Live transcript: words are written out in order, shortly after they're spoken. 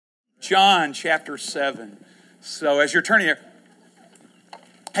John chapter 7. So as you're turning here,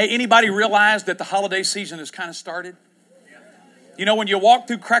 hey, anybody realize that the holiday season has kind of started? You know, when you walk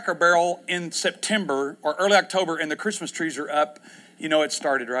through Cracker Barrel in September or early October and the Christmas trees are up, you know it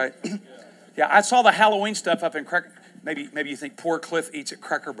started, right? Yeah, I saw the Halloween stuff up in Cracker. Maybe you think poor Cliff eats at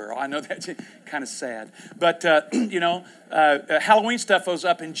Cracker Barrel. I know that's kind of sad. But, Halloween stuff was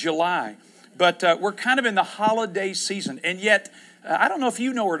up in July. But we're kind of in the holiday season. And yet, I don't know if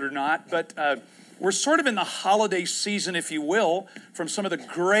you know it or not, but we're sort of in the holiday season, if you will, from some of the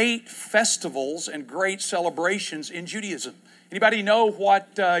great festivals and great celebrations in Judaism. Anybody know what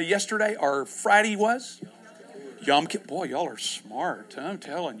yesterday or Friday was? Yom Kippur. Boy, y'all are smart. I'm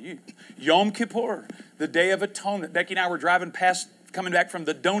telling you. Yom Kippur, the Day of Atonement. Becky and I were driving past, coming back from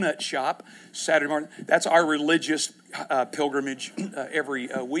the donut shop Saturday morning. That's our religious pilgrimage every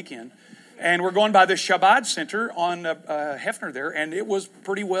weekend. And we're going by the Shabbat Center on Hefner there, and it was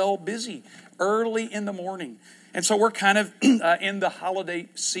pretty well busy early in the morning. And so we're kind of in the holiday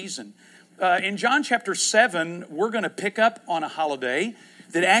season. In John chapter 7, we're going to pick up on a holiday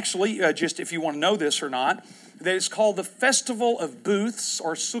that actually, just if you want to know this or not, that is called the Festival of Booths,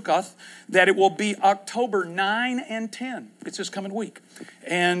 or Sukkoth, that it will be October 9 and 10. It's this coming week.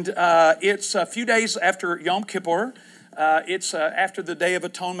 And it's a few days after Yom Kippur. It's after the Day of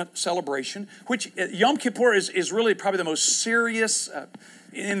Atonement celebration, which Yom Kippur is really probably the most serious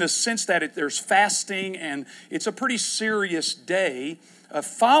in the sense that there's fasting, and it's a pretty serious day,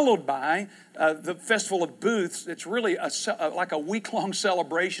 followed by the Festival of Booths. It's really like a week-long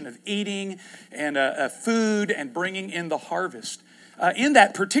celebration of eating and food and bringing in the harvest. In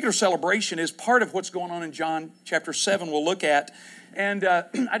that particular celebration is part of what's going on in John chapter 7 we'll look at. And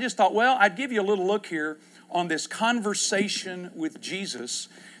I just thought, well, I'd give you a little look here on this conversation with Jesus.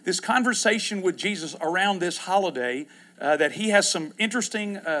 This conversation with Jesus around this holiday, that he has some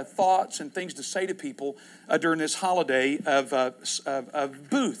interesting thoughts and things to say to people during this holiday of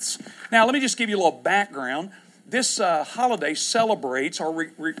booths. Now, let me just give you a little background. This holiday celebrates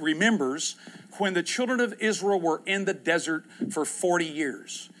or remembers when the children of Israel were in the desert for 40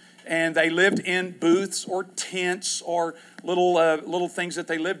 years. And they lived in booths or tents or little things that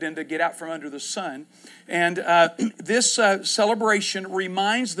they lived in to get out from under the sun. And this celebration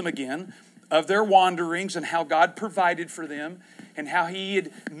reminds them again of their wanderings and how God provided for them and how He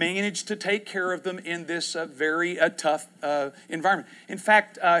had managed to take care of them in this very tough environment. In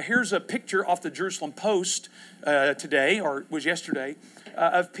fact, here's a picture off the Jerusalem Post today, or it was yesterday,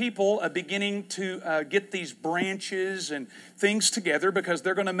 of people beginning to get these branches and things together because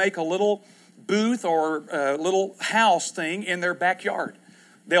they're going to make a little booth or a little house thing in their backyard.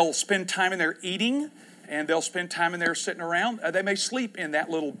 They'll spend time in there eating, and they'll spend time in there sitting around. They may sleep in that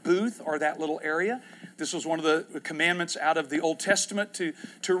little booth or that little area. This was one of the commandments out of the Old Testament to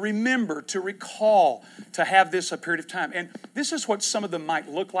remember, to recall, to have this a period of time. And this is what some of them might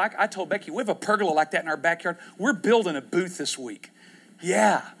look like. I told Becky, we have a pergola like that in our backyard. We're building a booth this week.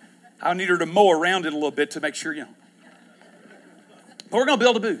 Yeah, I'll need her to mow around it a little bit to make sure, But we're going to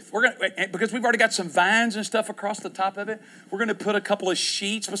build a booth. Because we've already got some vines and stuff across the top of it. We're going to put a couple of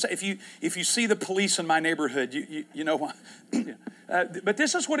sheets. If you see the police in my neighborhood, you know why. But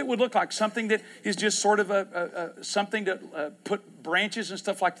this is what it would look like. Something that is just sort of something to put branches and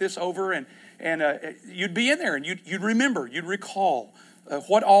stuff like this over, and you'd be in there and you'd remember, you'd recall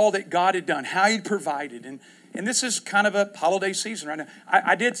what all that God had done, how He'd provided, and this is kind of a holiday season right now.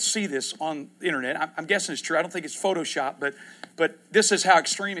 I did see this on the internet. I'm guessing it's true. I don't think it's Photoshop, but this is how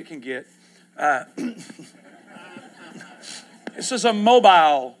extreme it can get. This is a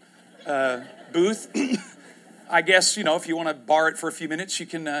mobile booth. I guess, if you want to borrow it for a few minutes, you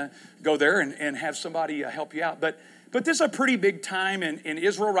can go there and have somebody help you out. But this is a pretty big time in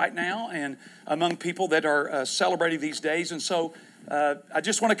Israel right now and among people that are celebrating these days. And so I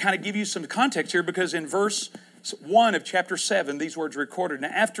just want to kind of give you some context here, because in verse 1 of chapter 7, these words are recorded. Now,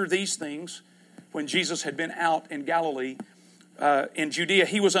 after these things, when Jesus had been out in Galilee, in Judea,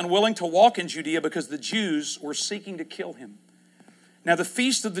 He was unwilling to walk in Judea because the Jews were seeking to kill Him. Now, the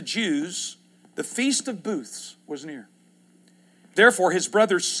feast of the Jews, the Feast of Booths, was near. Therefore, His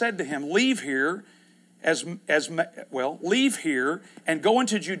brothers said to Him, leave here and go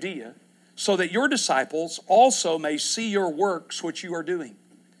into Judea, so that your disciples also may see your works which you are doing.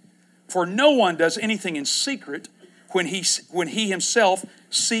 For no one does anything in secret when he himself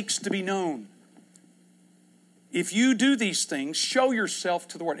seeks to be known. If you do these things, show yourself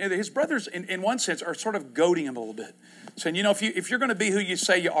to the world. His brothers, in one sense, are sort of goading him a little bit. Saying, if you're going to be who you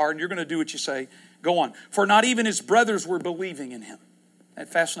say you are and you're going to do what you say, go on. For not even his brothers were believing in him. Isn't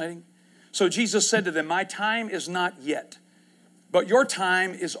that fascinating? So Jesus said to them, my time is not yet. but your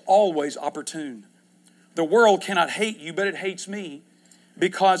time is always opportune. The world cannot hate you, but it hates me,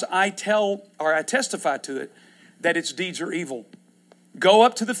 because I testify to it that its deeds are evil. Go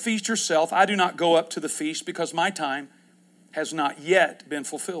up to the feast yourself. I do not go up to the feast, because my time has not yet been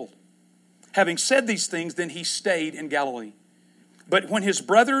fulfilled. Having said these things, then he stayed in Galilee. But when his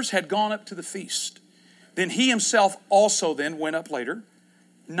brothers had gone up to the feast, then he himself also then went up later,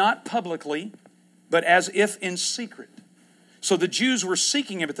 not publicly, but as if in secret. So the Jews were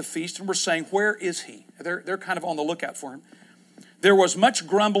seeking him at the feast and were saying, where is he? They're kind of on the lookout for him. There was much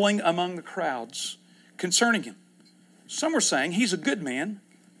grumbling among the crowds concerning him. Some were saying, he's a good man.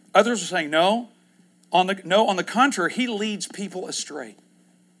 Others were saying, no, on the contrary, he leads people astray.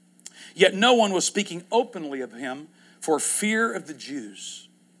 Yet no one was speaking openly of him for fear of the Jews.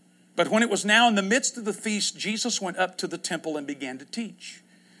 But when it was now in the midst of the feast, Jesus went up to the temple and began to teach.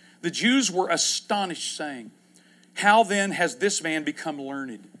 The Jews were astonished, saying, how then has this man become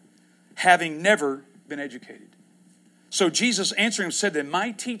learned, having never been educated? So Jesus answering him said, then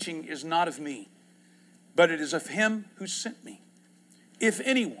my teaching is not of me, but it is of him who sent me. If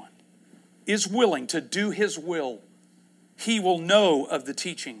anyone is willing to do his will, he will know of the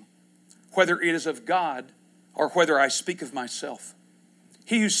teaching, whether it is of God or whether I speak of myself.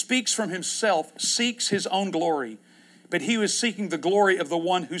 He who speaks from himself seeks his own glory, but he who is seeking the glory of the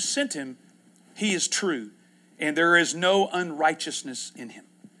one who sent him, he is true, and there is no unrighteousness in him.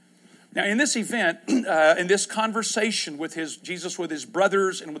 Now, in this event, in this conversation with Jesus with his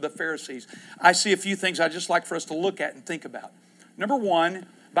brothers and with the Pharisees, I see a few things I'd just like for us to look at and think about. Number one,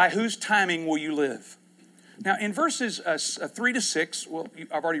 by whose timing will you live? Now, in verses 3 to 6, well,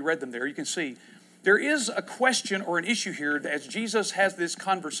 I've already read them there. You can see there is a question or an issue here as Jesus has this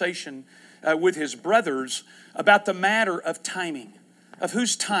conversation with his brothers about the matter of timing. Of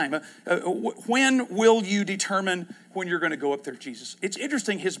whose time? When will you determine when you're going to go up there, Jesus? It's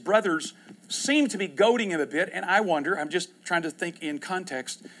interesting, his brothers seem to be goading him a bit, and I wonder, I'm just trying to think in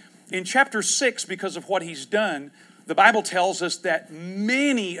context. In chapter 6, because of what he's done, the Bible tells us that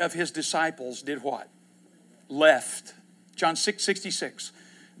many of his disciples did what? Left. John 6:66.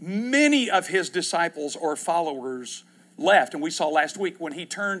 Many of his disciples or followers left. And we saw last week when he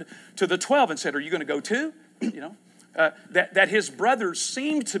turned to the 12 and said, are you going to go too? That his brothers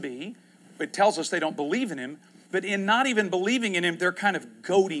seem to be, it tells us they don't believe in him, but in not even believing in him, they're kind of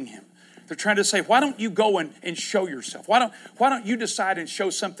goading him. They're trying to say, why don't you go and show yourself? Why don't you decide and show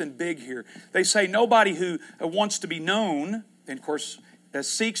something big here? They say nobody who wants to be known, and of course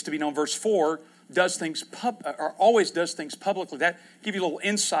seeks to be known, verse 4, always does things publicly. That gives you a little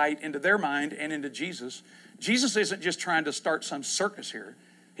insight into their mind and into Jesus. Jesus isn't just trying to start some circus here.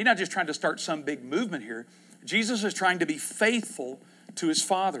 He's not just trying to start some big movement here. Jesus is trying to be faithful to his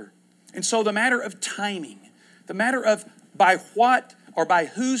Father. And so the matter of timing, the matter of by what or by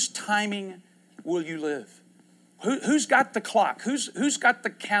whose timing will you live? Who's got the clock? Who's got the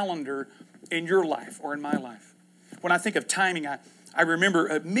calendar in your life or in my life? When I think of timing, I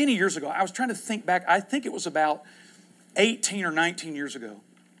remember many years ago, I was trying to think back, I think it was about 18 or 19 years ago.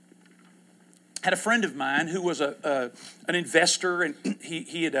 I had a friend of mine who was an investor, and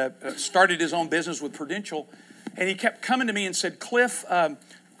he had started his own business with Prudential, and he kept coming to me and said, Cliff,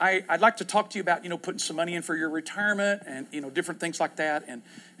 I'd like to talk to you about, putting some money in for your retirement and, different things like that. And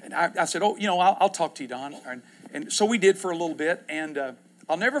I said, I'll talk to you, Don. And so we did for a little bit, and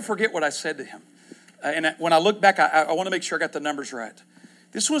I'll never forget what I said to him. And when I look back, I want to make sure I got the numbers right.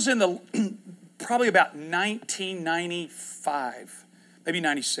 This was in probably about 1995, maybe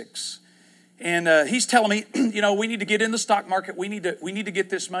 96. And he's telling me, we need to get in the stock market. We need to get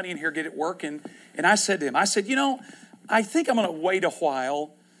this money in here, get it working. And I said to him, I think I'm going to wait a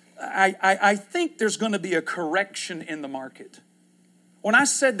while. I think there's going to be a correction in the market. When I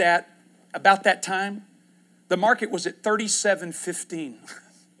said that, about that time, the market was at 37.15.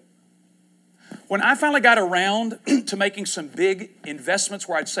 When I finally got around to making some big investments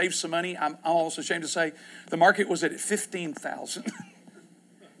where I'd save some money, I'm almost ashamed to say, the market was at 15,000.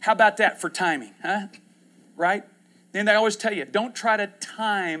 How about that for timing, huh? Right? Then they always tell you, don't try to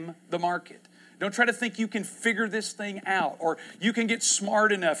time the market. Don't try to think you can figure this thing out, or you can get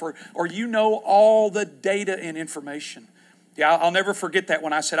smart enough, or all the data and information. Yeah, I'll never forget that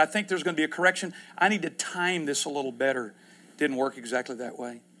when I said, I think there's going to be a correction. I need to time this a little better. Didn't work exactly that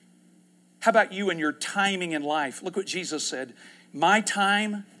way. How about you and your timing in life? Look what Jesus said. My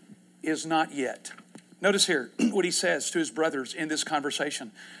time is not yet. Notice here what he says to his brothers in this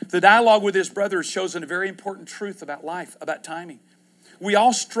conversation. The dialogue with his brothers shows a very important truth about life, about timing. We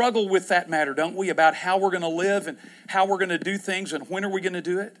all struggle with that matter, don't we? About how we're going to live and how we're going to do things and when are we going to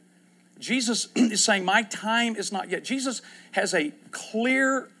do it. Jesus is saying, my time is not yet. Jesus has a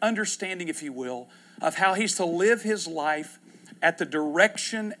clear understanding, if you will, of how he's to live his life at the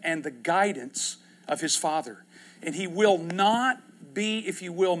direction and the guidance of his Father. And he will not be, if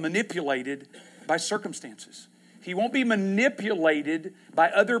you will, manipulated by circumstances. He won't be manipulated by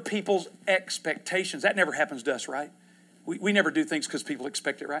other people's expectations. That never happens to us, right? We never do things because people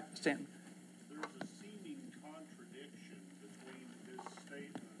expect it, right, Stanton? There's a seeming contradiction between his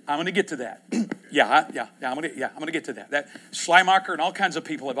statement. I'm going to get to that. I'm going to get to that. That Schleiermacher and all kinds of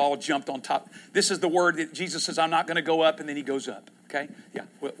people have all jumped on top. This is the word that Jesus says, I'm not going to go up, and then he goes up. Okay? Yeah,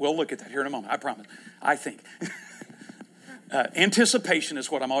 we'll look at that here in a moment. I promise. I think. Anticipation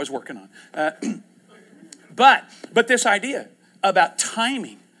is what I'm always working on. But this idea about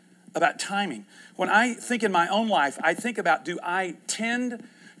timing, when I think in my own life, I think about, do I tend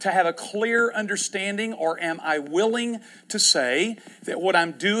to have a clear understanding, or am I willing to say that what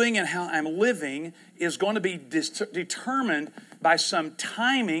I'm doing and how I'm living is going to be determined by some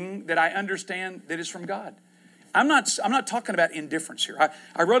timing that I understand that is from God? I'm not talking about indifference here.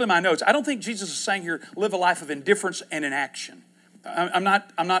 I wrote in my notes, I don't think Jesus is saying here, live a life of indifference and inaction. I'm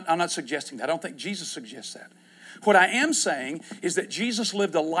not suggesting that. I don't think Jesus suggests that. What I am saying is that Jesus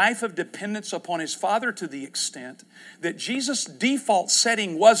lived a life of dependence upon his Father to the extent that Jesus' default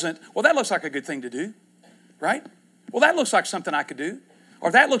setting wasn't, well, that looks like a good thing to do, right? Well, that looks like something I could do, or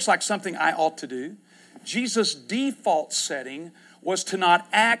that looks like something I ought to do. Jesus' default setting was to not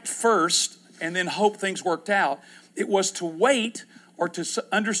act first and then hope things worked out. It was to wait or to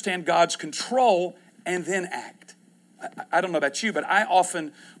understand God's control and then act. I don't know about you, but I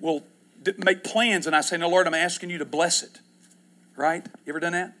often will make plans and I say, no, Lord, I'm asking you to bless it. Right? You ever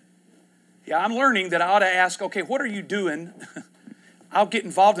done that? Yeah, I'm learning that I ought to ask, okay, what are you doing? I'll get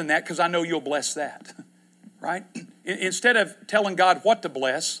involved in that because I know you'll bless that. Right? Instead of telling God what to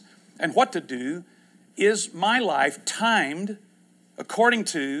bless and what to do, is my life timed according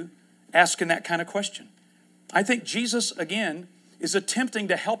to asking that kind of question? I think Jesus, again, is attempting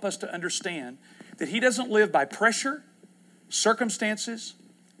to help us to understand that he doesn't live by pressure, circumstances,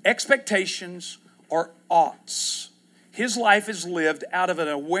 expectations, or oughts. His life is lived out of an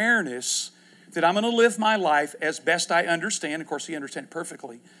awareness that I'm going to live my life as best I understand. Of course, he understands it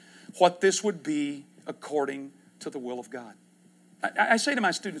perfectly. What this would be according to the will of God. I say to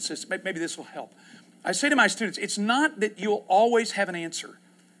my students this, maybe this will help. I say to my students, it's not that you'll always have an answer.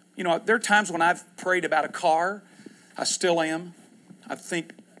 You know, there are times when I've prayed about a car. I still am. I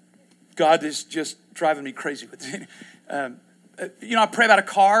think God is just driving me crazy with it. I pray about a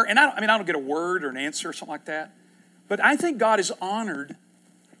car, and I don't get a word or an answer or something like that. But I think God is honored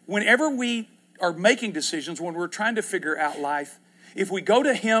whenever we are making decisions, when we're trying to figure out life, if we go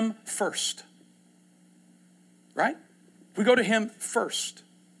to him first. Right? We go to him first.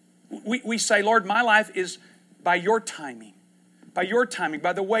 We say, Lord, my life is by your timing. By your timing,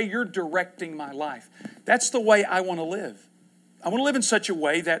 by the way you're directing my life. That's the way I want to live. I want to live in such a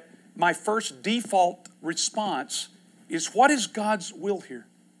way that my first default response is, what is God's will here?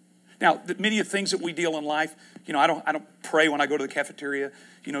 Now, many of the things that we deal in life, I don't pray when I go to the cafeteria,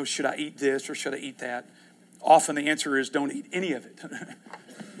 should I eat this or should I eat that? Often the answer is don't eat any of it.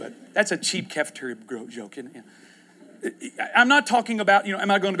 But that's a cheap cafeteria joke, isn't it? I'm not talking about, am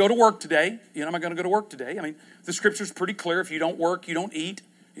I going to go to work today? Am I going to go to work today? I mean, the scripture's pretty clear. If you don't work, you don't eat.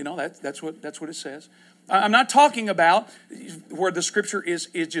 That's what it says. I'm not talking about where the scripture is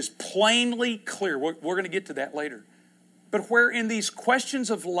just plainly clear. We're going to get to that later. But where in these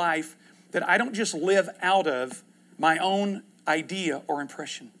questions of life that I don't just live out of my own idea or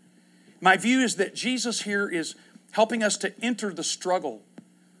impression. My view is that Jesus here is helping us to enter the struggle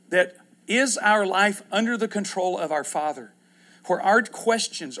that is our life under the control of our Father, where our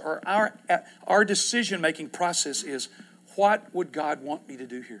questions or our decision-making process is, what would God want me to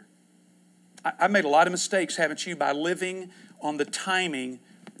do here? I've made a lot of mistakes, haven't you, by living on the timing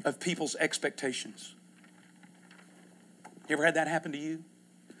of people's expectations. You ever had that happen to you?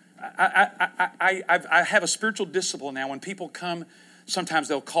 I have a spiritual discipline now. When people come, sometimes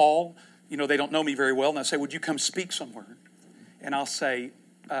they'll call, they don't know me very well, and they'll say, would you come speak somewhere? And I'll say,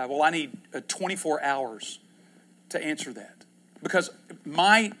 I need 24 hours to answer that. Because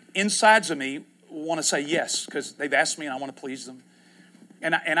my insides of me want to say yes, because they've asked me and I want to please them.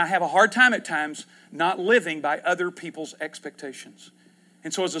 And I have a hard time at times not living by other people's expectations.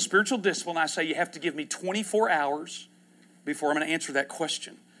 And so as a spiritual discipline, I say you have to give me 24 hours before I'm going to answer that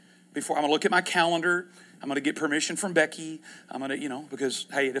question. Before I'm going to look at my calendar, I'm going to get permission from Becky. I'm going to, because,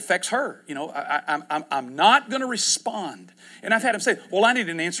 hey, it affects her. I'm not going to respond. And I've had them say, well, I need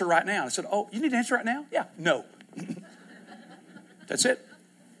an answer right now. And I said, oh, you need an answer right now? Yeah. No. That's it.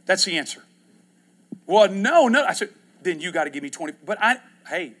 That's the answer. Well, no. I said, then you got to give me 20. But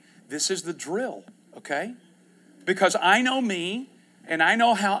hey, this is the drill, okay? Because I know me, and I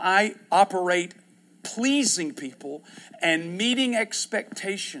know how I operate pleasing people and meeting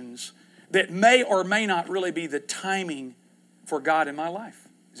expectations that may or may not really be the timing for God in my life.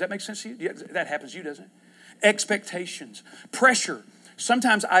 Does that make sense to you? Yeah, that happens to you, doesn't it? Expectations, pressure.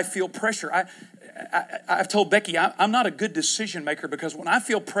 Sometimes I feel pressure. I've told Becky I'm not a good decision maker because when I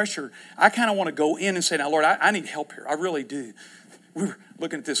feel pressure, I kind of want to go in and say, now, Lord, I need help here. I really do. We were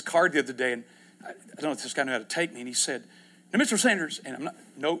looking at this card the other day, and I don't know if this guy knew how to take me, and he said, now, Mr. Sanders, and I'm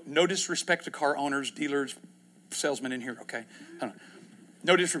not, no disrespect to car owners, dealers, salesmen in here, okay? I don't know.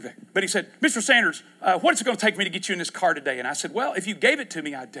 No disrespect. But he said, Mr. Sanders, what is it going to take me to get you in this car today? And I said, well, if you gave it to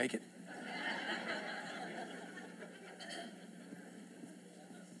me, I'd take it.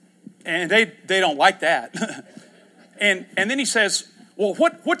 And they don't like that. and then he says, well,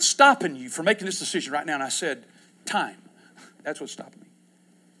 what's stopping you from making this decision right now? And I said, time. That's what's stopping me.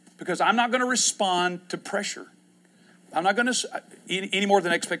 Because I'm not going to respond to pressure. I'm not going to, any more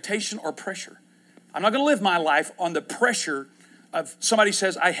than expectation or pressure. I'm not going to live my life on the pressure of somebody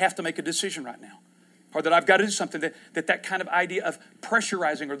says I have to make a decision right now. Or that I've got to do something, that kind of idea of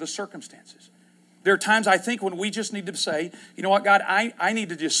pressurizing or the circumstances. There are times I think when we just need to say, you know what, God, I need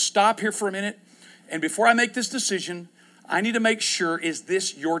to just stop here for a minute. And before I make this decision, I need to make sure, is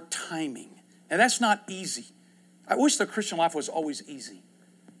this your timing? And that's not easy. I wish the Christian life was always easy.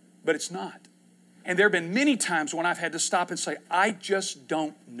 But it's not. And there have been many times when I've had to stop and say, I just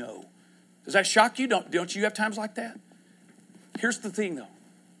don't know. Does that shock you? Don't you have times like that? Here's the thing, though.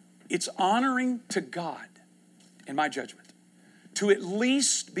 It's honoring to God, in my judgment, to at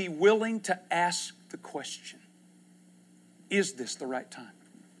least be willing to ask the question, is this the right time?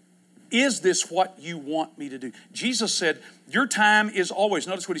 Is this what you want me to do? Jesus said, your time is always,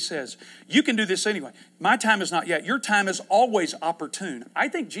 notice what he says, you can do this anyway. My time is not yet. Your time is always opportune. I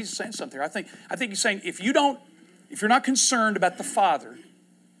think Jesus is saying something here. I think he's saying, if you're not concerned about the Father,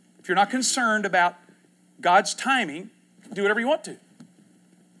 if you're not concerned about God's timing, do whatever you want to.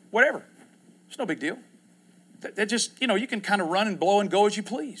 Whatever. It's no big deal. That just, you can kind of run and blow and go as you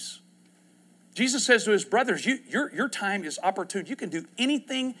please. Jesus says to his brothers, your time is opportune. You can do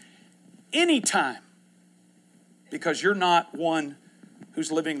anything, anytime, because you're not one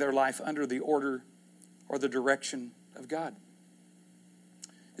who's living their life under the order or the direction of God.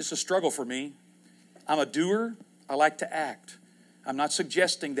 It's a struggle for me. I'm a doer. I like to act. I'm not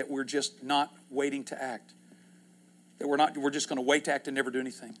suggesting that we're just not waiting to act. That we're just going to wait to act and never do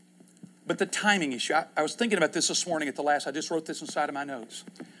anything. But the timing issue, I was thinking about this morning at the last, I just wrote this inside of my notes.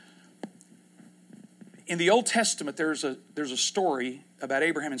 In the Old Testament, there's a story about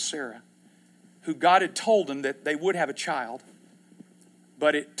Abraham and Sarah, who God had told them that they would have a child,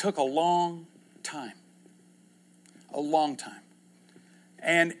 but it took a long time. A long time.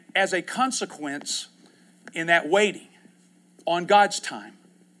 And as a consequence, in that waiting on God's time,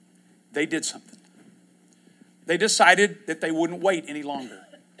 they did something. They decided that they wouldn't wait any longer.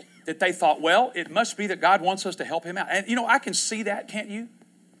 That they thought, well, it must be that God wants us to help him out. And, I can see that, can't you?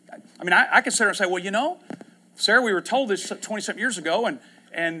 I mean, I can sit there and say, well, Sarah, we were told this 20-something years ago,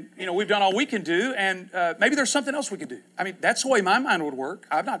 and we've done all we can do, and maybe there's something else we could do. I mean, that's the way my mind would work.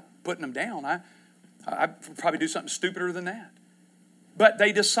 I'm not putting them down. I'd probably do something stupider than that. But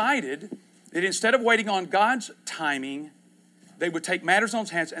they decided that instead of waiting on God's timing, they would take matters on his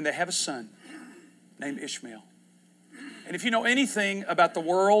hands, and they have a son named Ishmael. And if you know anything about the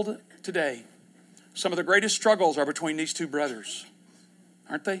world today, some of the greatest struggles are between these two brothers,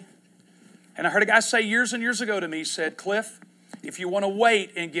 aren't they? And I heard a guy say years and years ago to me, he said, Cliff, if you want to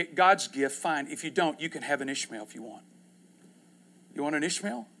wait and get God's gift, fine. If you don't, you can have an Ishmael if you want. You want an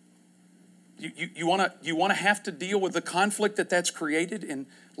Ishmael? You want to have to deal with the conflict that's created in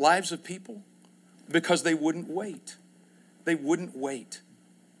lives of people? Because they wouldn't wait. They wouldn't wait.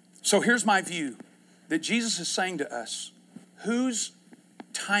 So here's my view, that Jesus is saying to us, whose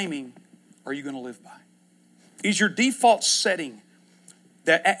timing are you going to live by? Is your default setting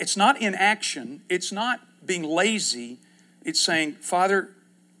that it's not inaction, it's not being lazy, it's saying, Father,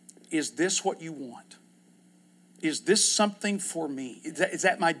 is this what you want? Is this something for me? Is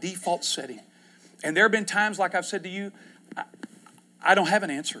that my default setting? And there have been times, like I've said to you, I don't have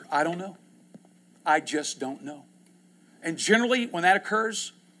an answer. I don't know. I just don't know. And generally, when that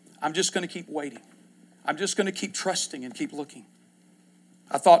occurs, I'm just going to keep waiting. I'm just going to keep trusting and keep looking.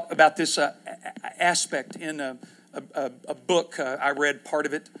 I thought about this aspect in a book. I read part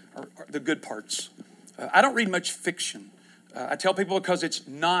of it, or the good parts. I don't read much fiction. I tell people because it's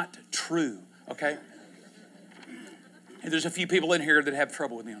not true, okay? And there's a few people in here that have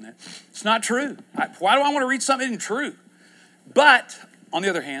trouble with me on that. It's not true. Why do I want to read something that isn't true? But, on the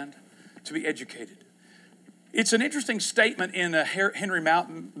other hand, to be educated. It's an interesting statement in Henry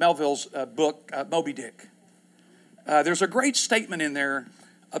Melville's book, Moby Dick. There's a great statement in there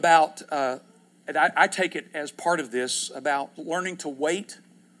about, and I take it as part of this, about learning to wait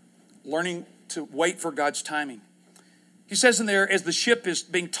for God's timing. He says in there, as the ship is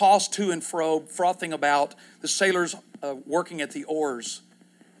being tossed to and fro, frothing about, the sailors working at the oars,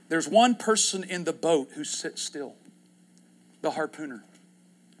 there's one person in the boat who sits still, the harpooner,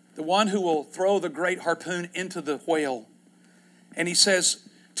 the one who will throw the great harpoon into the whale. And he says,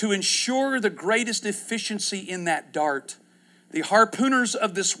 to ensure the greatest efficiency in that dart, the harpooners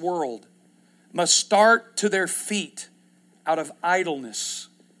of this world must start to their feet out of idleness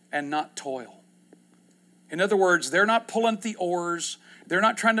and not toil. In other words, they're not pulling at the oars. They're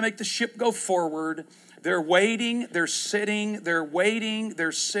not trying to make the ship go forward. They're waiting, they're sitting, they're waiting,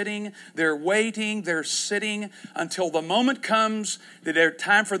 they're sitting, they're waiting, they're sitting until the moment comes that it's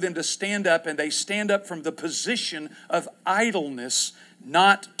time for them to stand up, and they stand up from the position of idleness,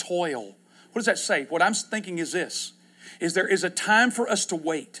 not toil. What does that say? What I'm thinking is this, is there is a time for us to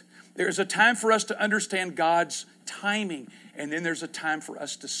wait. There is a time for us to understand God's timing, and then there's a time for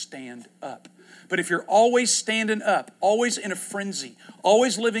us to stand up. But if you're always standing up, always in a frenzy,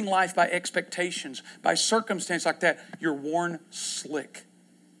 always living life by expectations, by circumstance like that, you're worn slick.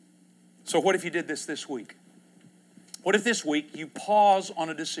 So what if you did this week? What if this week you pause on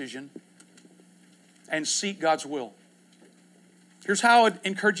a decision and seek God's will? Here's how I would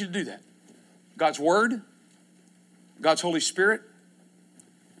encourage you to do that. God's Word, God's Holy Spirit,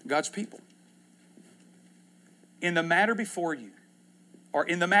 God's people. In the matter before you, or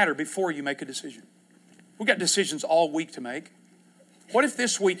in the matter before you make a decision. We've got decisions all week to make. What if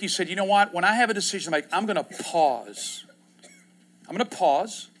this week you said, you know what, when I have a decision to make, I'm going to pause. I'm going to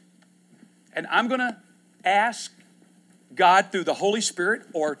pause, and I'm going to ask God through the Holy Spirit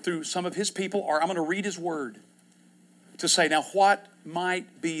or through some of His people, or I'm going to read His Word to say, now what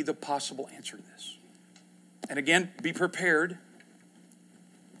might be the possible answer to this? And again, be prepared.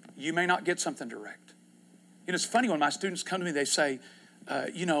 You may not get something direct. You know, it's funny when my students come to me, they say,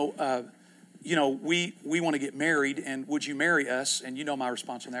 we want to get married, and would you marry us? And you know my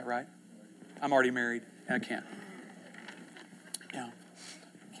response on that, right? I'm already married, and I can't. Yeah.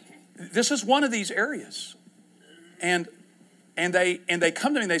 This is one of these areas. And they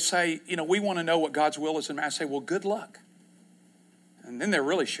come to me and they say, we want to know what God's will is. And I say, well, good luck. And then they're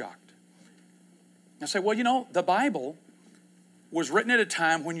really shocked. I say, well, the Bible was written at a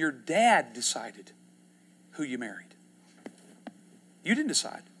time when your dad decided who you married. You didn't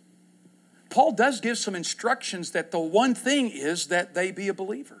decide. Paul does give some instructions that the one thing is that they be a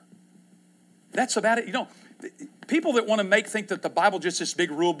believer. That's about it. People that want to think that the Bible just this big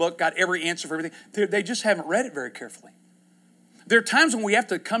rule book, got every answer for everything, they just haven't read it very carefully. There are times when we have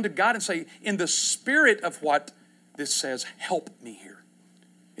to come to God and say, in the spirit of what this says, help me here.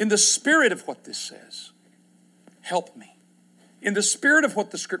 In the spirit of what this says, help me. In the spirit of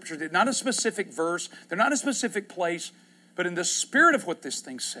what the Scripture did, not a specific verse, they're not a specific place, but in the spirit of what this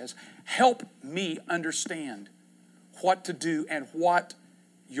thing says, help me understand what to do and what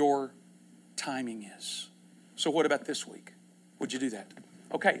your timing is. So what about this week? Would you do that?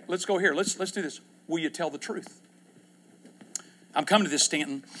 Okay, let's go here. Let's do this. Will you tell the truth? I'm coming to this,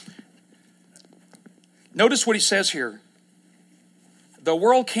 Stanton. Notice what he says here. The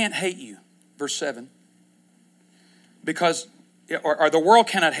world can't hate you, verse 7, because, or the world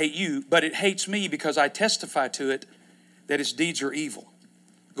cannot hate you, but it hates me because I testify to it that its deeds are evil.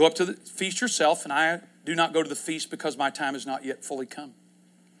 Go up to the feast yourself, and I do not go to the feast because my time is not yet fully come.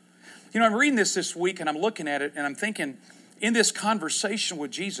 I'm reading this week, and I'm looking at it, and I'm thinking, in this conversation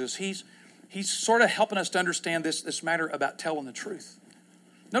with Jesus, he's sort of helping us to understand this matter about telling the truth.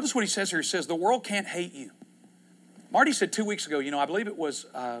 Notice what he says here. He says, the world can't hate you. Marty said 2 weeks ago, I believe it was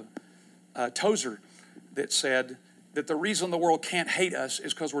Tozer that said that the reason the world can't hate us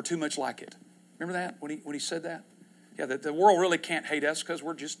is because we're too much like it. Remember that, when he said that? Yeah, that the world really can't hate us because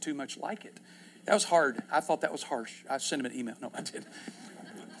we're just too much like it. That was hard. I thought that was harsh. I sent him an email. No, I didn't.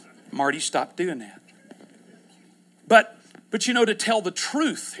 Marty, stopped doing that. But to tell the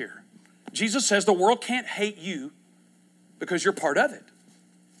truth here, Jesus says the world can't hate you because you're part of it.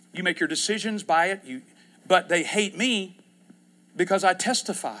 You make your decisions by it, but they hate me because I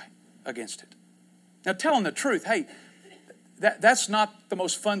testify against it. Now, telling the truth, hey, that's not the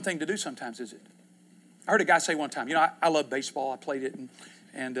most fun thing to do sometimes, is it? I heard a guy say one time, I love baseball. I played it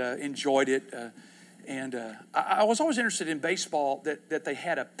and enjoyed it. I was always interested in baseball that they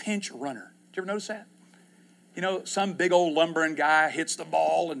had a pinch runner. Did you ever notice that? some big old lumbering guy hits the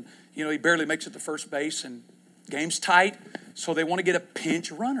ball and, he barely makes it to first base and game's tight. So they want to get a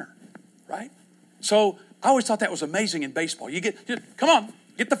pinch runner, right? So I always thought that was amazing in baseball. Come on,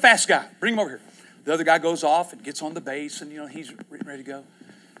 get the fast guy, bring him over here. The other guy goes off and gets on the base and, he's ready to go.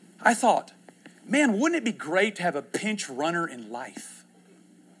 I thought, man, wouldn't it be great to have a pinch runner in life?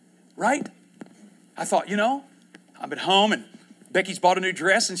 Right? I thought, I'm at home and Becky's bought a new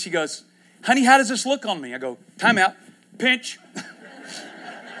dress and she goes, honey, how does this look on me? I go, time out, pinch.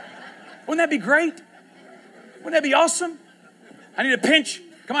 Wouldn't that be great? Wouldn't that be awesome? I need a pinch.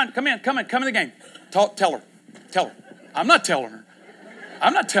 Come on, come in the game. Tell her. I'm not telling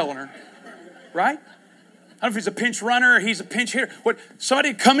her. Right? I don't know if he's a pinch runner or he's a pinch hitter.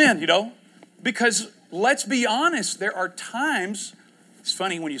 Somebody come in, because let's be honest, there are times, it's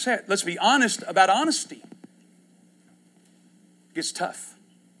funny when you say it, let's be honest about honesty. It gets tough.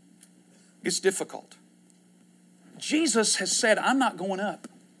 It gets difficult. Jesus has said, I'm not going up.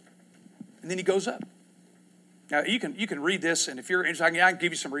 And then he goes up. Now, you can read this, and if you're interested, I can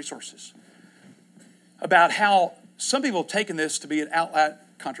give you some resources about how some people have taken this to be an outlet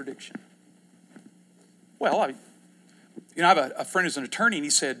contradiction. Well, I have a friend who's an attorney, and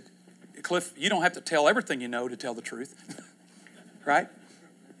he said, Cliff, you don't have to tell everything you know to tell the truth. Right?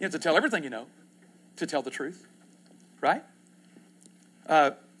 You have to tell everything you know to tell the truth. Right?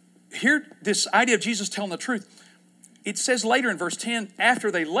 Here, this idea of Jesus telling the truth, it says later in verse 10, after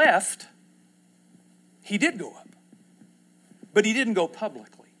they left, he did go up. But he didn't go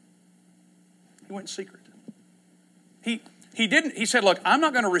publicly. He went in secret. He said, look, I'm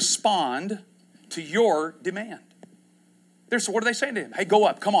not going to respond to your demand. So what are they saying to him? Hey, go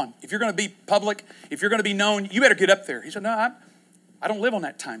up, come on. If you're going to be public, if you're going to be known, you better get up there. He said, no, I don't live on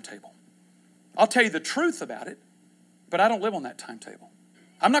that timetable. I'll tell you the truth about it, but I don't live on that timetable.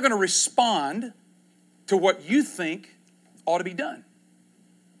 I'm not going to respond to what you think ought to be done.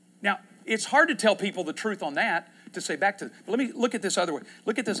 Now, it's hard to tell people the truth on that, to say back to them. But let me look at this other way.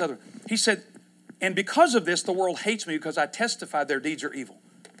 Look at this other way. He said, and because of this, the world hates me because I testify their deeds are evil.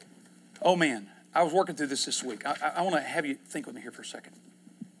 Oh, man. I was working through this week. I want to have you think with me here for a second.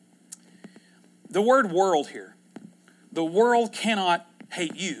 The word world here. The world cannot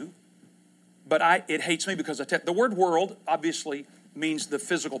hate you, but it hates me because the word world obviously means the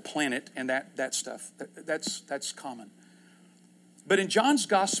physical planet and that stuff. That's common. But in John's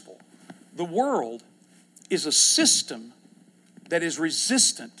gospel, the world is a system that is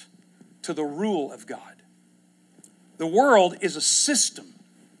resistant to the rule of God. The world is a system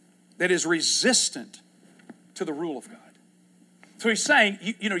that is resistant to the rule of God. So he's saying,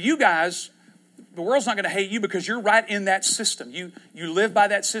 you guys, the world's not going to hate you because you're right in that system. You live by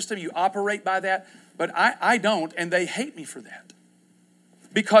that system, you operate by that, but I don't, and they hate me for that.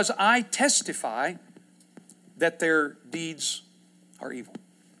 Because I testify that their deeds are evil.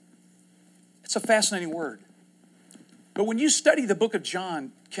 It's a fascinating word. But when you study the book of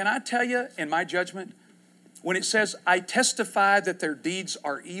John, can I tell you, in my judgment, when it says, I testify that their deeds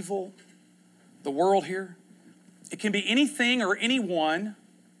are evil, the world here, it can be anything or anyone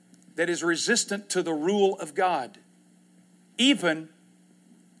that is resistant to the rule of God, even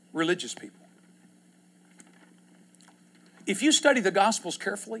religious people. If you study the Gospels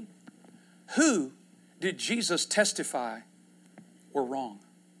carefully, who did Jesus testify were wrong?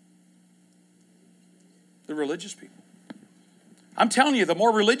 The religious people. I'm telling you, the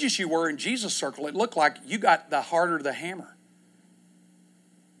more religious you were in Jesus' circle, it looked like you got the harder the hammer.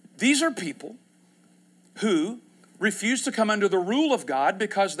 These are people who refuse to come under the rule of God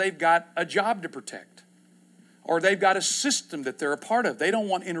because they've got a job to protect, or they've got a system that they're a part of. They don't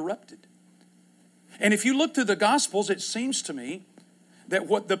want interrupted. And if you look through the Gospels, it seems to me that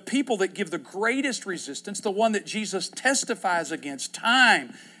what the people that give the greatest resistance, the one that Jesus testifies against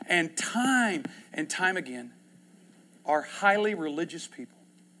time and time and time again, are highly religious people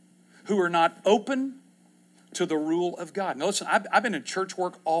who are not open to the rule of God. Now listen, I've been in church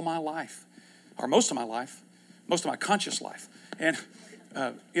work all my life, or most of my life, most of my conscious life. And,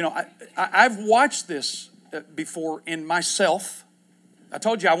 I've watched this before in myself. I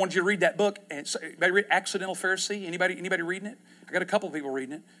told you I wanted you to read that book. Anybody read Accidental Pharisee? Anybody reading it? I got a couple of people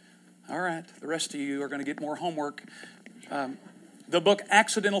reading it. All right, the rest of you are going to get more homework. The book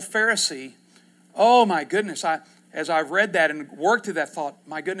Accidental Pharisee. Oh my goodness! As I've read that and worked through that, thought,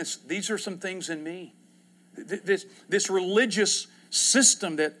 my goodness, these are some things in me. This religious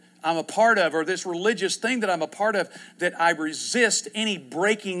system that I'm a part of, or this religious thing that I'm a part of, that I resist any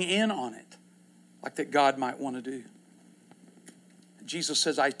breaking in on it, like that God might want to do. Jesus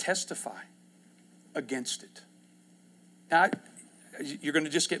says, I testify against it. Now, you're going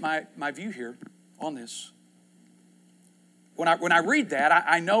to just get my view here on this. when I read that,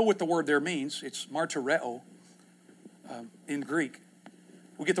 I know what the word there means. It's martyreo in Greek.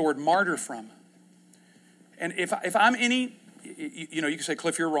 We get the word martyr from. And if I'm any, you can say,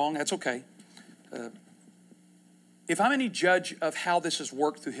 Cliff, you're wrong. That's okay. If I'm any judge of how this has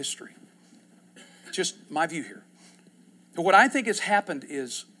worked through history, just my view here. But what I think has happened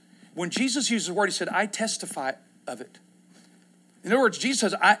is when Jesus used the word, he said, I testify of it. In other words,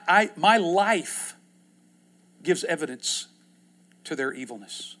 Jesus says, my life gives evidence to their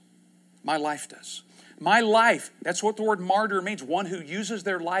evilness. My life does. My life, that's what the word martyr means, one who uses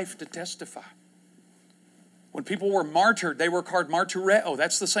their life to testify. When people were martyred, they were called martyreo.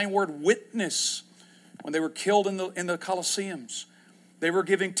 That's the same word, witness. When they were killed in the Colosseums, they were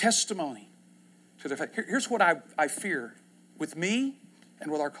giving testimony to their faith. Here's what I fear with me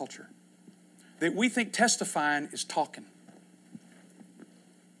and with our culture. That we think testifying is talking.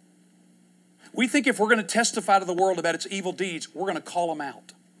 We think if we're going to testify to the world about its evil deeds, we're going to call them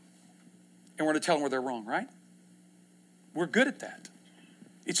out. And we're going to tell them where they're wrong, right? We're good at that.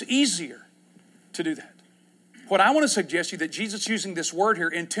 It's easier to do that. What I want to suggest to you that Jesus using this word here,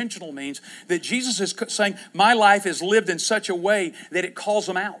 intentional, means that Jesus is saying, my life is lived in such a way that it calls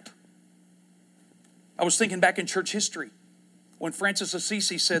them out. I was thinking back in church history when Francis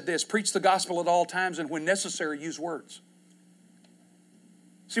Assisi said this, preach the gospel at all times and when necessary, use words.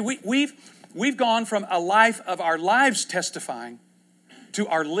 See, we've gone from a life of our lives testifying to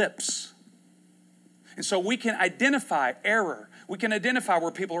our lips. And so we can identify error. We can identify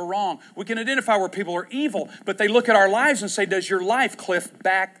where people are wrong. We can identify where people are evil. But they look at our lives and say, does your life, Cliff,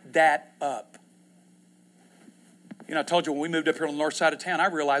 back that up? I told you when we moved up here on the north side of town, I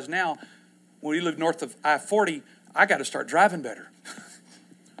realize now when we live north of I-40, I got to start driving better.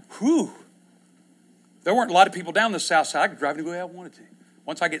 Whew. There weren't a lot of people down the south side. I could drive any way I wanted to.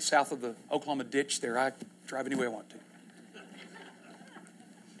 Once I get south of the Oklahoma ditch there, I drive any way I want to.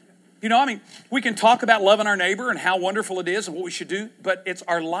 We can talk about loving our neighbor and how wonderful it is and what we should do, but it's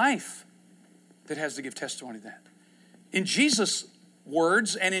our life that has to give testimony to that. In Jesus'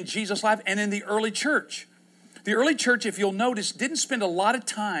 words and in Jesus' life and in the early church. The early church, if you'll notice, didn't spend a lot of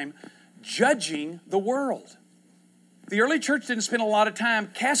time judging the world. The early church didn't spend a lot of time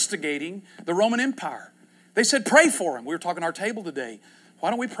castigating the Roman Empire. They said, pray for him. We were talking at our table today.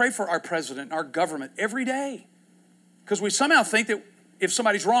 Why don't we pray for our president and our government every day? Because we somehow think that if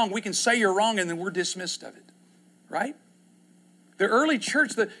somebody's wrong, we can say you're wrong and then we're dismissed of it. Right? The early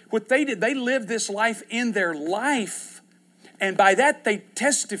church, what they did, they lived this life in their life. And by that, they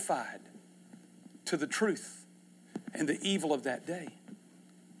testified to the truth and the evil of that day.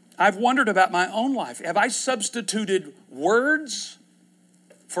 I've wondered about my own life. Have I substituted words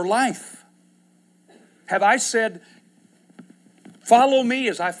for life? Have I said, follow me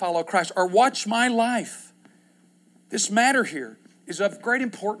as I follow Christ, or watch my life? This matter here is of great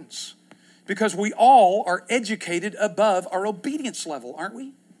importance because we all are educated above our obedience level, aren't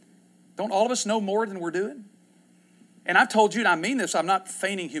we? Don't all of us know more than we're doing? And I've told you, and I mean this, I'm not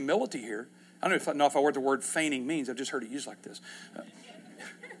feigning humility here. I don't know if I know what the word feigning means. I've just heard it used like this.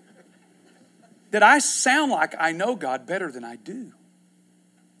 That I sound like I know God better than I do.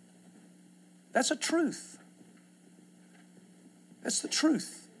 That's a truth. That's the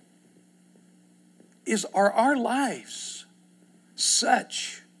truth. Are our lives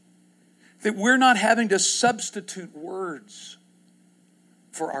such that we're not having to substitute words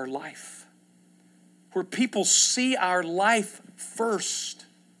for our life? Where people see our life first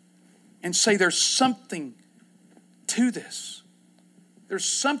and say there's something to this. There's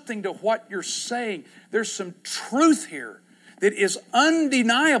something to what you're saying. There's some truth here that is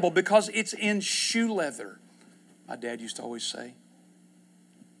undeniable because it's in shoe leather. My dad used to always say,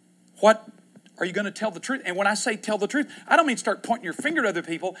 what are you going to tell the truth? And when I say tell the truth, I don't mean start pointing your finger at other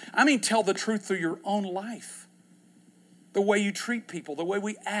people. I mean tell the truth through your own life. The way you treat people, the way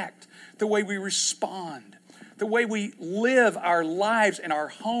we act, the way we respond, the way we live our lives in our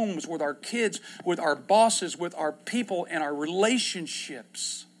homes, with our kids, with our bosses, with our people, and our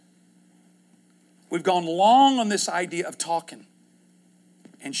relationships. We've gone long on this idea of talking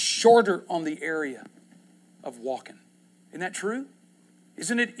and shorter on the area of walking. Isn't that true?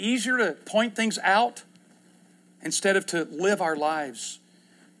 Isn't it easier to point things out instead of to live our lives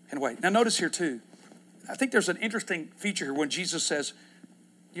in a way? Now notice here too, I think there's an interesting feature here when Jesus says,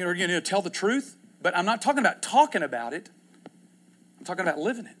 you're going to tell the truth, but I'm not talking about talking about it. I'm talking about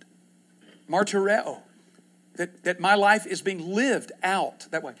living it. Martyreo. That my life is being lived out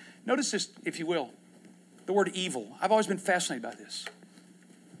that way. Notice this, if you will, the word evil. I've always been fascinated by this.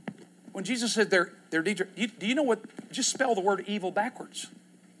 When Jesus said their deeds, do you know what? Just spell the word evil backwards.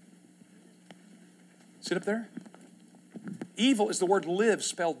 Sit up there. Evil is the word live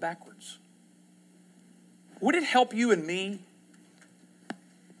spelled backwards. Would it help you and me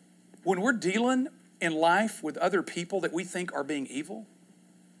when we're dealing in life with other people that we think are being evil,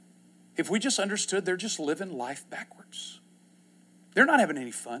 if we just understood they're just living life backwards? They're not having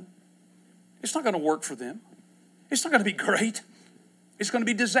any fun. It's not going to work for them. It's not going to be great. It's going to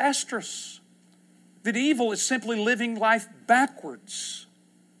be disastrous. That evil is simply living life backwards.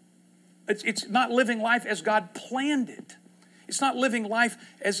 It's not living life as God planned it. It's not living life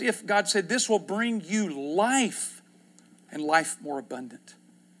as if God said, this will bring you life and life more abundant.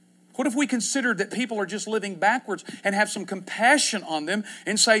 What if we considered that people are just living backwards and have some compassion on them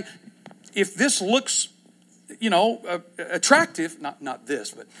and say, if this looks, attractive, not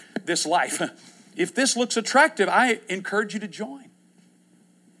this, but this life, if this looks attractive, I encourage you to join.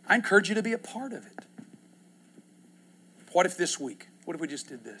 I encourage you to be a part of it. What if this week, what if we just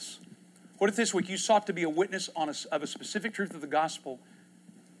did this? What if this week you sought to be a witness of a specific truth of the gospel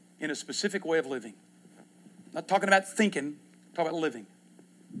in a specific way of living? Not talking about thinking, I'm talking about living.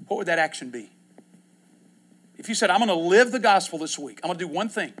 What would that action be? If you said, I'm going to live the gospel this week. I'm going to do one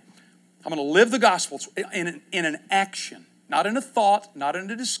thing. I'm going to live the gospel in an action. Not in a thought, not in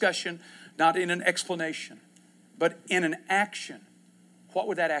a discussion, not in an explanation. But in an action. What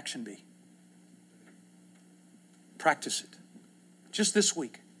would that action be? Practice it. Just this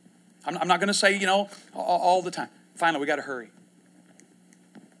week. I'm not going to say, all the time. Finally, we got to hurry.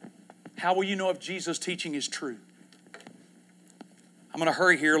 How will you know if Jesus' teaching is true? I'm going to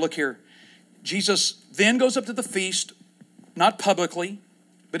hurry here. Look here. Jesus then goes up to the feast, not publicly,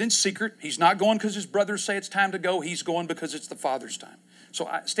 but in secret. He's not going because his brothers say it's time to go. He's going because it's the Father's time. So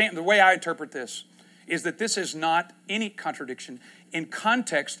the way I interpret this is that this is not any contradiction in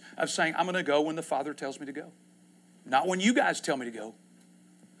context of saying, I'm going to go when the Father tells me to go. Not when you guys tell me to go.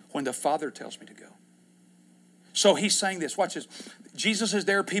 When the Father tells me to go. So he's saying this. Watch this. Jesus is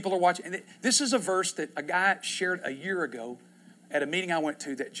there. People are watching. And this is a verse that a guy shared a year ago at a meeting I went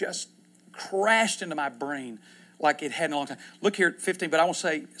to that just crashed into my brain like it had in a long time. Look here at 15, but I will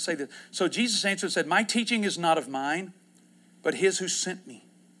say this. So Jesus answered and said, my teaching is not of mine, but his who sent me.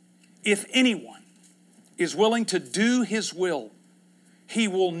 If anyone is willing to do his will, he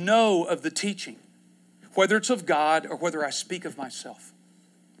will know of the teaching, whether it's of God or whether I speak of myself.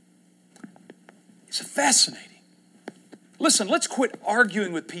 It's fascinating. Listen, let's quit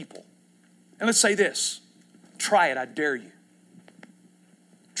arguing with people. And let's say this. Try it, I dare you.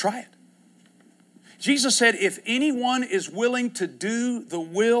 Try it. Jesus said, if anyone is willing to do the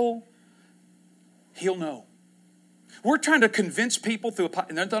will, he'll know. We're trying to convince people through,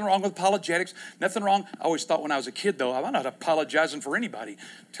 nothing wrong with apologetics, nothing wrong. I always thought when I was a kid, though, I'm not apologizing for anybody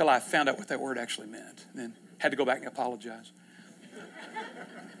until I found out what that word actually meant. And then had to go back and apologize.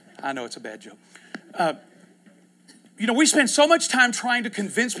 I know it's a bad joke. We spend so much time trying to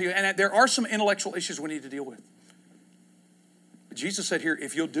convince people, and there are some intellectual issues we need to deal with. But Jesus said here,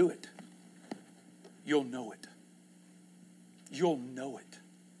 if you'll do it, you'll know it. You'll know it.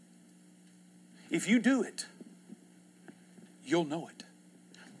 If you do it, you'll know it.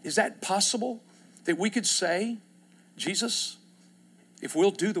 Is that possible that we could say, Jesus, if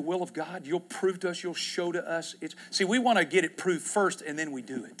we'll do the will of God, you'll prove to us, you'll show to us. See, we want to get it proved first and then we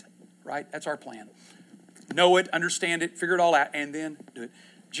do it, right? That's our plan. Know it, understand it, figure it all out, and then do it.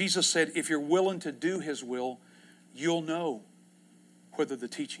 Jesus said, if you're willing to do his will, you'll know whether the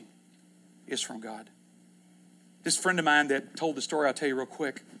teaching is from God. This friend of mine that told the story, I'll tell you real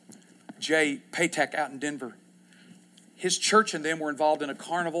quick, Jay Patak out in Denver. His church and them were involved in a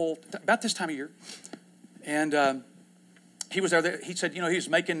carnival about this time of year. And he was there. He said, he was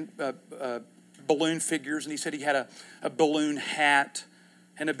making balloon figures, and he said he had a balloon hat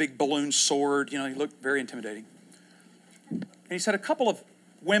and a big balloon sword. He looked very intimidating. And he said a couple of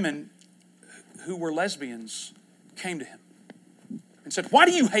women who were lesbians came to him and said, why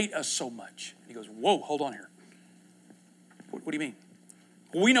do you hate us so much? He goes, whoa, hold on here. What do you mean?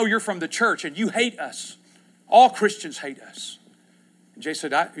 Well, we know you're from the church and you hate us. All Christians hate us. And Jay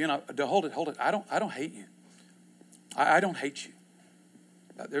said, hold it. I don't hate you. I don't hate you.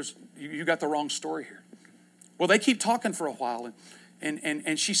 You got the wrong story here. Well, they keep talking for a while.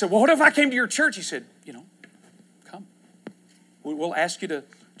 And she said, well, what if I came to your church? He said, come. We'll ask you to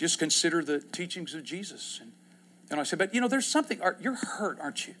just consider the teachings of Jesus. And I said, but there's something, you're hurt,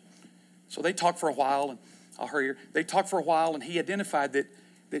 aren't you? So they talked for a while, and I'll hurry here. They talked for a while, and he identified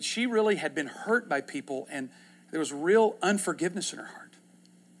that she really had been hurt by people, and there was real unforgiveness in her heart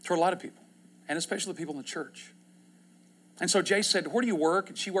toward a lot of people, and especially the people in the church. And so Jay said, where do you work?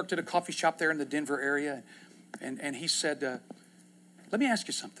 And she worked at a coffee shop there in the Denver area. And he said, let me ask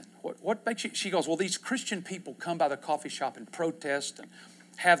you something. What makes you, she goes, well, these Christian people come by the coffee shop and protest and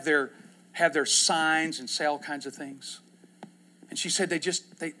have their signs and say all kinds of things. And she said, they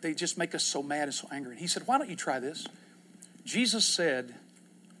just make us so mad and so angry. And he said, why don't you try this? Jesus said,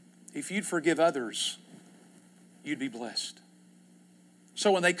 if you'd forgive others, you'd be blessed.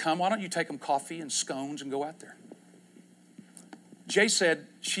 So when they come, why don't you take them coffee and scones and go out there? She said,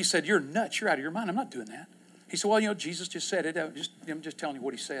 you're nuts. You're out of your mind. I'm not doing that. He said, well, Jesus just said it. I'm just telling you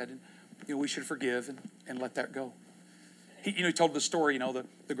what he said. And, we should forgive and let that go. He told the story,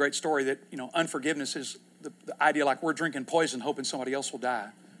 the great story that, unforgiveness is the idea like we're drinking poison hoping somebody else will die.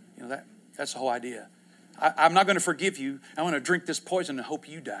 That's the whole idea. I'm not going to forgive you. I'm going to drink this poison and hope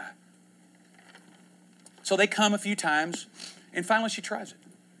you die. So they come a few times, and finally she tries it.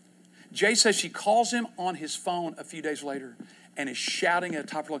 Jay says she calls him on his phone a few days later and is shouting at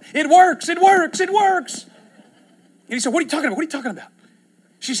the top of her lungs, it works, it works, it works. And he said, what are you talking about? What are you talking about?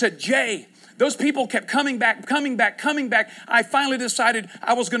 She said, Jay, those people kept coming back. I finally decided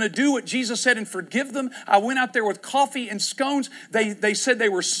I was going to do what Jesus said and forgive them. I went out there with coffee and scones. They said they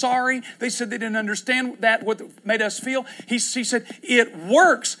were sorry. They said they didn't understand what made us feel. She said, it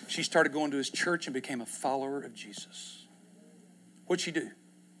works. She started going to his church and became a follower of Jesus. What'd she do?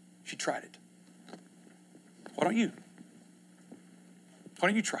 She tried it. Why don't you? Why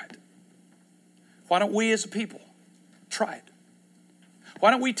don't you try it? Why don't we as a people try it? Why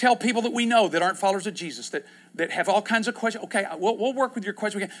don't we tell people that we know that aren't followers of Jesus, that have all kinds of questions? Okay, we'll work with your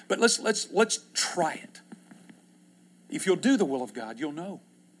questions, but let's try it. If you'll do the will of God, you'll know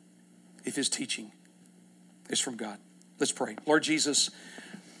if his teaching is from God. Let's pray. Lord Jesus,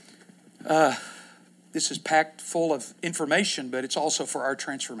 this is packed full of information, but it's also for our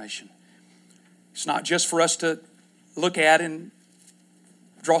transformation. It's not just for us to look at and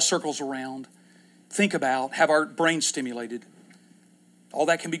draw circles around, think about, have our brain stimulated. All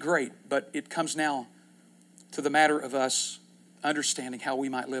that can be great, but it comes now to the matter of us understanding how we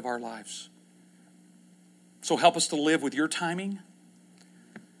might live our lives. So help us to live with your timing.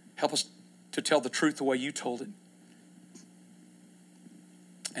 Help us to tell the truth the way you told it.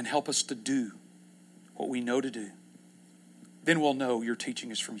 And help us to do what we know to do. Then we'll know your teaching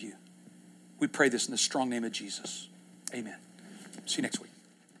is from you. We pray this in the strong name of Jesus. Amen. See you next week.